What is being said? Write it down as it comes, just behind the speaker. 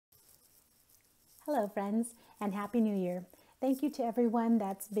Hello friends, and Happy New Year. Thank you to everyone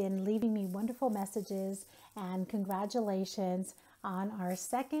that's been leaving me wonderful messages, and congratulations on our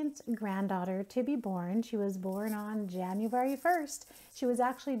second granddaughter to be born. She was born on January 1st. She was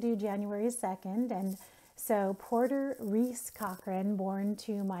actually due January 2nd, and so Porter Reese Cochran, born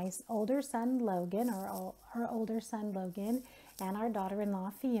to my older son Logan, or her older son Logan, and our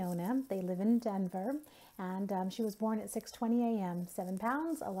daughter-in-law Fiona. They live in Denver, and she was born at 6:20 a.m., 7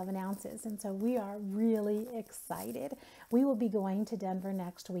 pounds, 11 ounces. And so we are really excited. We will be going to Denver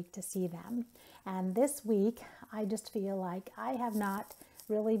next week to see them. And this week, I just feel like I have not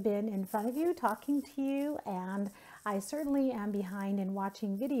really been in front of you talking to you, and I certainly am behind in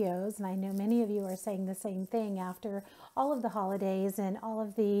watching videos, and I know many of you are saying the same thing after all of the holidays and all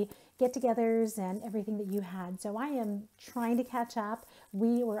of the get-togethers and everything that you had. So I am trying to catch up.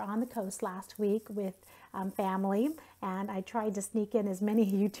 We were on the coast last week with family, and I tried to sneak in as many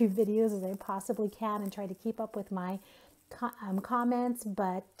YouTube videos as I possibly can and try to keep up with my comments,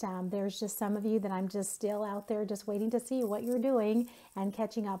 but there's just some of you that I'm just still out there just waiting to see what you're doing and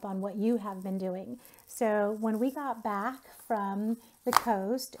catching up on what you have been doing. So when we got back from the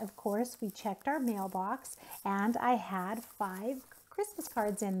coast, of course, we checked our mailbox, and I had 5 Christmas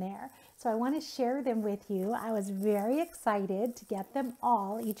cards in there. So I want to share them with you. I was very excited to get them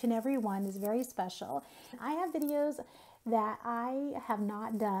all. Each and every one is very special. I have videos that I have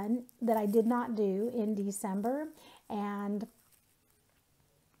not done, that I did not do in December, and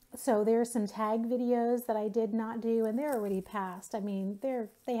so there's some tag videos that I did not do, and they're already past. I mean,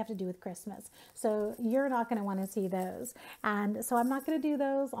 they have to do with Christmas, so you're not going to want to see those, and so I'm not going to do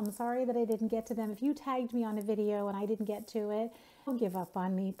those. I'm sorry that I didn't get to them. If you tagged me on a video and I didn't get to it, don't give up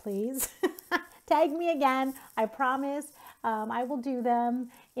on me, please. Tag me again. I promise I will do them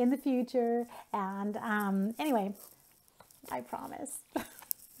in the future, and anyway, I promise.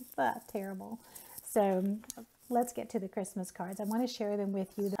 Terrible. So let's get to the Christmas cards. I want to share them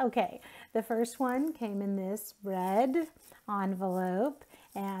with you. Okay, the first one came in this red envelope,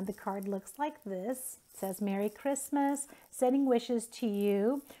 and the card looks like this. It says, "Merry Christmas, sending wishes to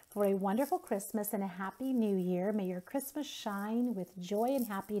you for a wonderful Christmas and a happy new year. May your Christmas shine with joy and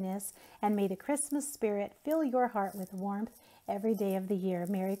happiness, and may the Christmas spirit fill your heart with warmth every day of the year.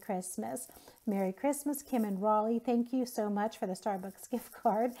 Merry Christmas." Merry Christmas, Kim and Raleigh. Thank you so much for the Starbucks gift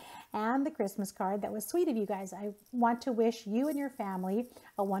card and the Christmas card. That was sweet of you guys. I want to wish you and your family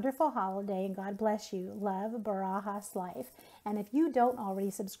a wonderful holiday, and God bless you. Love, Barajas Life. And if you don't already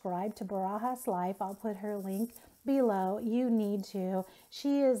subscribe to Barajas Life, I'll put her link below. You need to.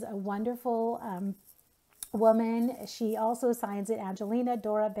 She is a wonderful woman. She also signs it Angelina,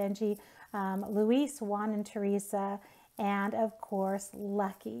 Dora, Benji, Luis, Juan, and Teresa, and of course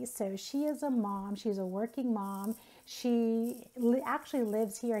Lucky. So she is a mom. She's a working mom. She actually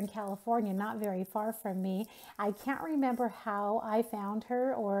lives here in California, not very far from me. I can't remember how I found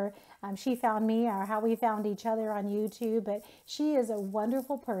her, or she found me, or how we found each other on YouTube, but she is a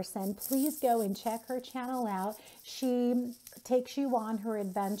wonderful person. Please go and check her channel out. She takes you on her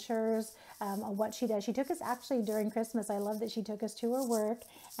adventures, on what she does. She took us actually during Christmas. I love that she took us to her work,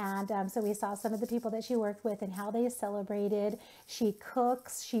 and so we saw some of the people that she worked with and how they celebrated. She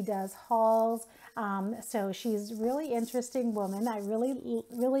cooks, she does hauls, so she's a really interesting woman. I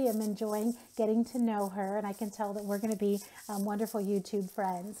really am enjoying getting to know her, and I can tell that we're going to be wonderful YouTube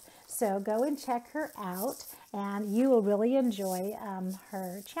friends. So go and check her out, and you will really enjoy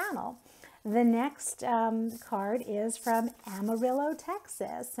her channel. The next card is from Amarillo,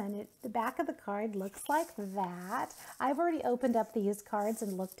 Texas, and the back of the card looks like that. I've already opened up these cards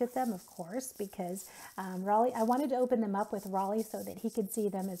and looked at them, of course, because Raleigh, I wanted to open them up with Raleigh so that he could see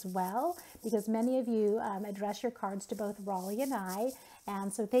them as well, because many of you address your cards to both Raleigh and I,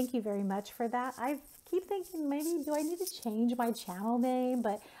 and so thank you very much for that. I keep thinking, maybe do I need to change my channel name,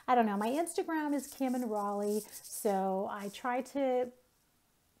 but I don't know. My Instagram is Kim and Raleigh, so I try to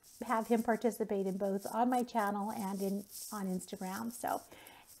have him participate in both on my channel and on Instagram. So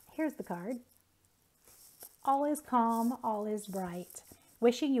here's the card. All is calm, all is bright.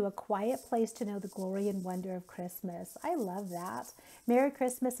 Wishing you a quiet place to know the glory and wonder of Christmas. I love that. Merry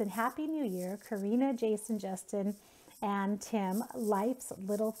Christmas and Happy New Year. Karina, Jason, Justin, and Tim, Life's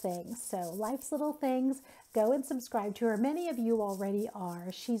Little Things. So Life's Little Things, go and subscribe to her. Many of you already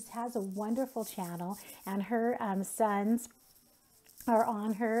are. She has a wonderful channel, and her sons are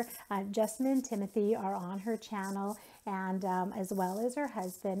on her. Justin and Timothy are on her channel, and as well as her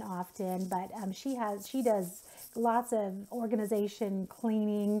husband often, but she does lots of organization,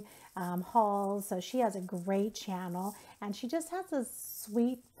 cleaning, hauls, so she has a great channel, and she just has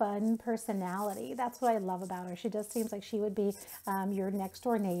sweet, fun personality. That's what I love about her. She just seems like she would be your next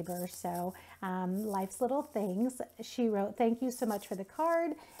door neighbor. So Life's Little Things. She wrote, "Thank you so much for the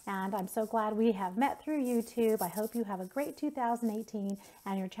card, and I'm so glad we have met through YouTube. I hope you have a great 2018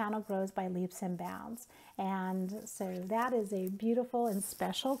 and your channel grows by leaps and bounds." And so that is a beautiful and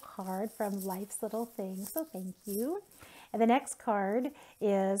special card from Life's Little Things. So thank you. And the next card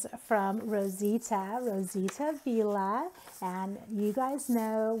is from Rosita Vela. And you guys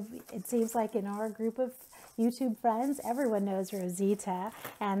know, it seems like in our group of YouTube friends, everyone knows Rosita.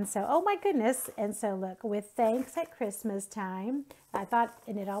 And so, oh my goodness. And so look, with thanks at Christmas time, I thought,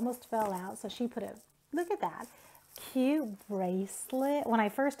 and it almost fell out. So she put a, look at that. Cute bracelet. When I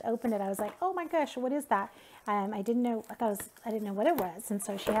first opened it, I was like, oh my gosh, what is that? I didn't know, I didn't know what it was. And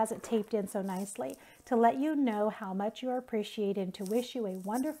so she has it taped in so nicely to let you know how much you are appreciated and to wish you a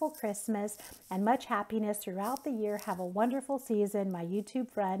wonderful Christmas and much happiness throughout the year. Have a wonderful season, my YouTube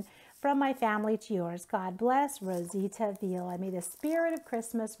friend. From my family to yours. God bless, Rosita Vela. May the spirit of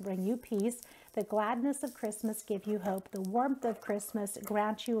Christmas bring you peace. The gladness of Christmas give you hope. The warmth of Christmas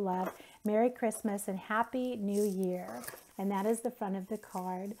grant you love. Merry Christmas and Happy New Year. And that is the front of the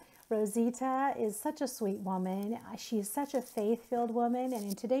card. Rosita is such a sweet woman. She's such a faith-filled woman. And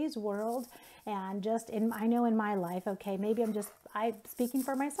in today's world, and just in, I know in my life, okay, maybe I'm speaking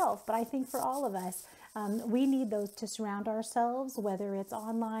for myself, but I think for all of us, we need those to surround ourselves, whether it's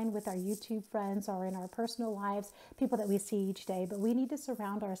online with our YouTube friends or in our personal lives, people that we see each day. But we need to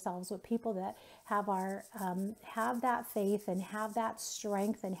surround ourselves with people that have have that faith and have that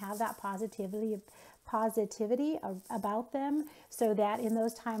strength and have that positivity about them, so that in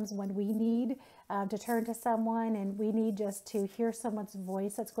those times when we need to turn to someone and we need just to hear someone's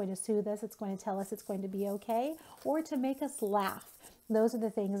voice that's going to soothe us, it's going to tell us it's going to be okay, or to make us laugh. Those are the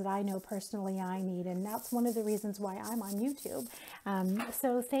things that I know personally I need, and that's one of the reasons why I'm on YouTube.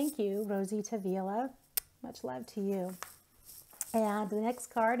 So thank you, Rosita Vela. Much love to you. And the next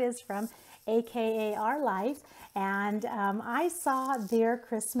card is from AKA Our Life, and I saw their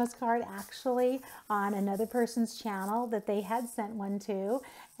Christmas card actually on another person's channel that they had sent one to,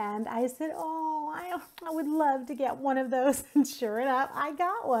 and I said, oh, I would love to get one of those, and sure enough, I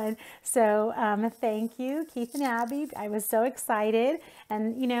got one. So thank you, Keith and Abby. I was so excited,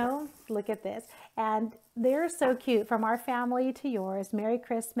 and you know, look at this. And they're so cute. From our family to yours, Merry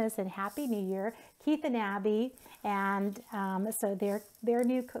Christmas and Happy New Year, Keith and Abby. And so their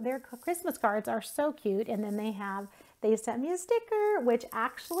Christmas cards are so cute. And then they sent me a sticker, which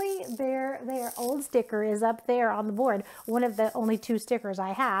actually their old sticker is up there on the board. One of the only 2 stickers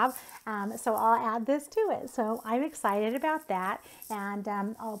I have. So I'll add this to it. So I'm excited about that. And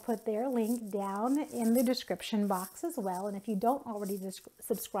I'll put their link down in the description box as well. And if you don't already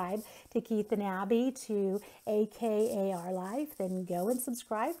subscribe to Keith and Abby to AKA Our Life, then go and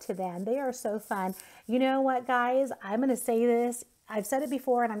subscribe to them. They are so fun. You know what, guys? I'm going to say this. I've said it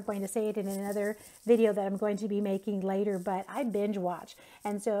before, and I'm going to say it in another video that I'm going to be making later, but I binge watch.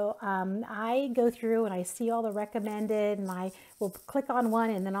 And so I go through and I see all the recommended, and I will click on one,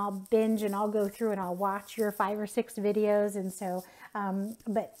 and then I'll binge and I'll go through and I'll watch your 5 or 6 videos. And so,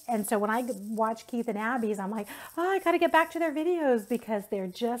 so when I watch Keith and Abby's, I'm like, oh, I got to get back to their videos because they're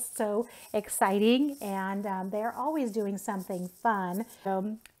just so exciting, and they're always doing something fun.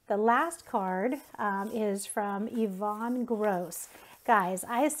 So, the last card is from Yvonne Gross. Guys,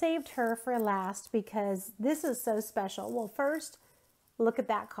 I saved her for last because this is so special. Well, first, look at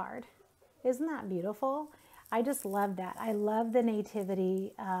that card. Isn't that beautiful? I just love that. I love the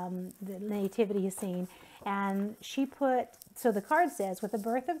nativity scene. And she put, so the card says, with the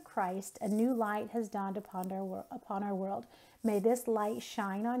birth of Christ, a new light has dawned upon our world. May this light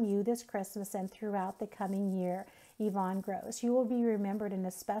shine on you this Christmas and throughout the coming year. Yvonne Gross. You will be remembered in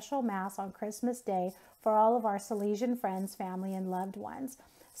a special Mass on Christmas Day for all of our Salesian friends, family, and loved ones.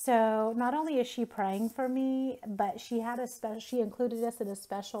 So not only is she praying for me, but she included us in a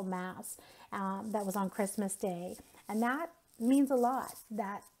special Mass that was on Christmas Day. And that means a lot,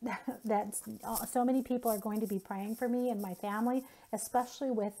 that so many people are going to be praying for me and my family,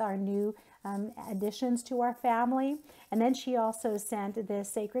 especially with our new additions to our family. And then she also sent this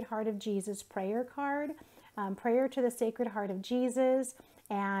Sacred Heart of Jesus prayer card. Prayer to the Sacred Heart of Jesus,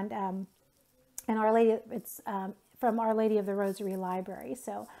 and Our Lady. It's from Our Lady of the Rosary Library.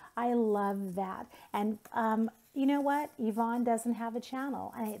 So I love that. And you know what? Yvonne doesn't have a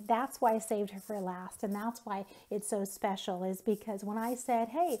channel. That's why I saved her for last. And that's why it's so special, is because when I said,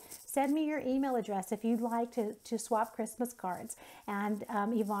 hey, send me your email address if you'd like to swap Christmas cards. And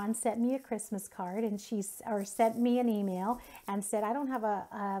Yvonne sent me a Christmas card, and sent me an email and said, I don't have a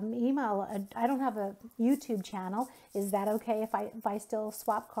I don't have a YouTube channel. Is that okay if I still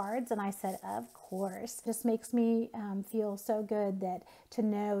swap cards? And I said, of course. It just makes me feel so good to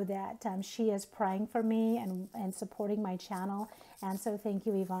know that she is praying for me and supporting my channel. And so thank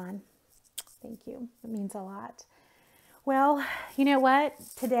you, Yvonne. Thank you. It means a lot. Well, you know what?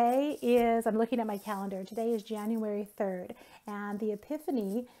 Today is, I'm looking at my calendar, today is January 3rd, and the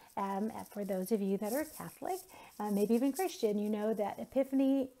Epiphany, for those of you that are Catholic, maybe even Christian, you know that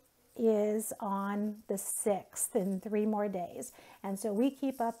Epiphany is on the 6th in 3 more days. And so we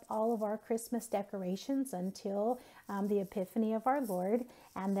keep up all of our Christmas decorations until the Epiphany of our Lord,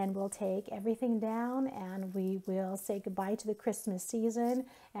 and then we'll take everything down and we will say goodbye to the Christmas season,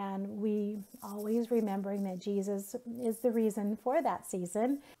 and we always remembering that Jesus is the reason for that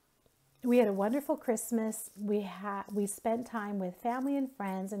season. We had a wonderful Christmas. We spent time with family and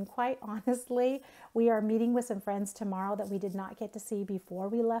friends, and quite honestly, we are meeting with some friends tomorrow that we did not get to see before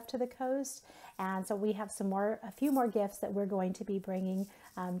we left to the coast. And so we have a few more gifts that we're going to be bringing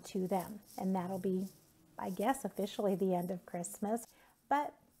to them. And that'll be, I guess, officially the end of Christmas.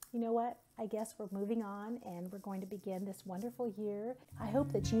 But you know what? I guess we're moving on, and we're going to begin this wonderful year. I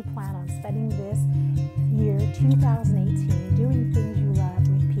hope that you plan on spending this year 2018 doing things